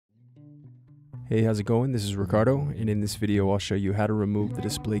Hey, how's it going? This is Ricardo, and in this video I'll show you how to remove the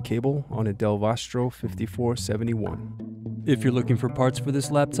display cable on a Dell Vostro 5471. If you're looking for parts for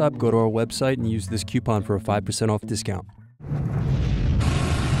this laptop, go to our website and use this coupon for a 5% off discount.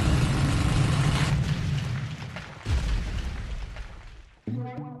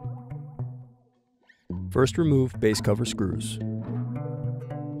 First, remove base cover screws.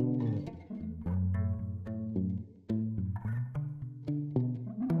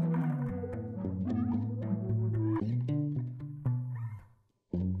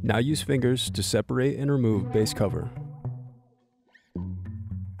 Now use fingers to separate and remove base cover.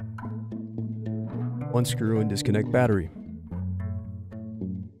 Unscrew and disconnect battery.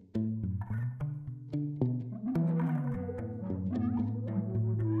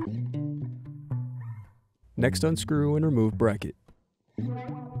 Next, unscrew and remove bracket.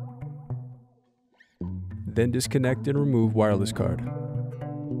 Then disconnect and remove wireless card.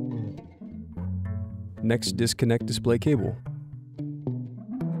 Next, disconnect display cable.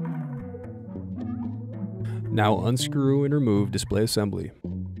 Now unscrew and remove display assembly.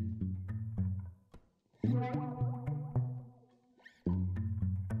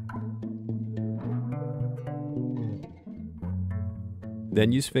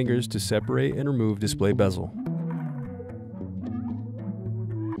 Then use fingers to separate and remove display bezel.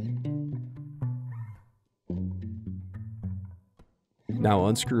 Now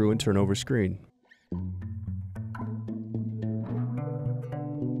unscrew and turn over screen.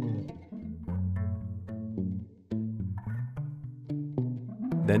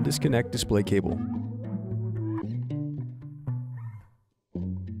 Then disconnect display cable.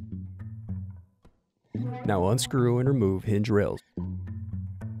 Now unscrew and remove hinge rails.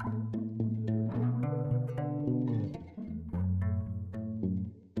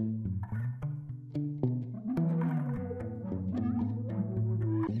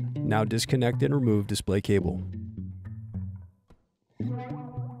 Now disconnect and remove display cable.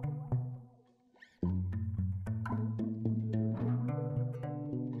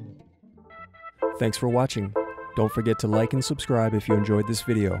 Thanks for watching. Don't forget to like and subscribe if you enjoyed this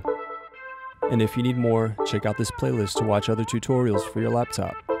video. And if you need more, check out this playlist to watch other tutorials for your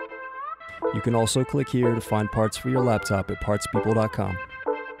laptop. You can also click here to find parts for your laptop at partspeople.com.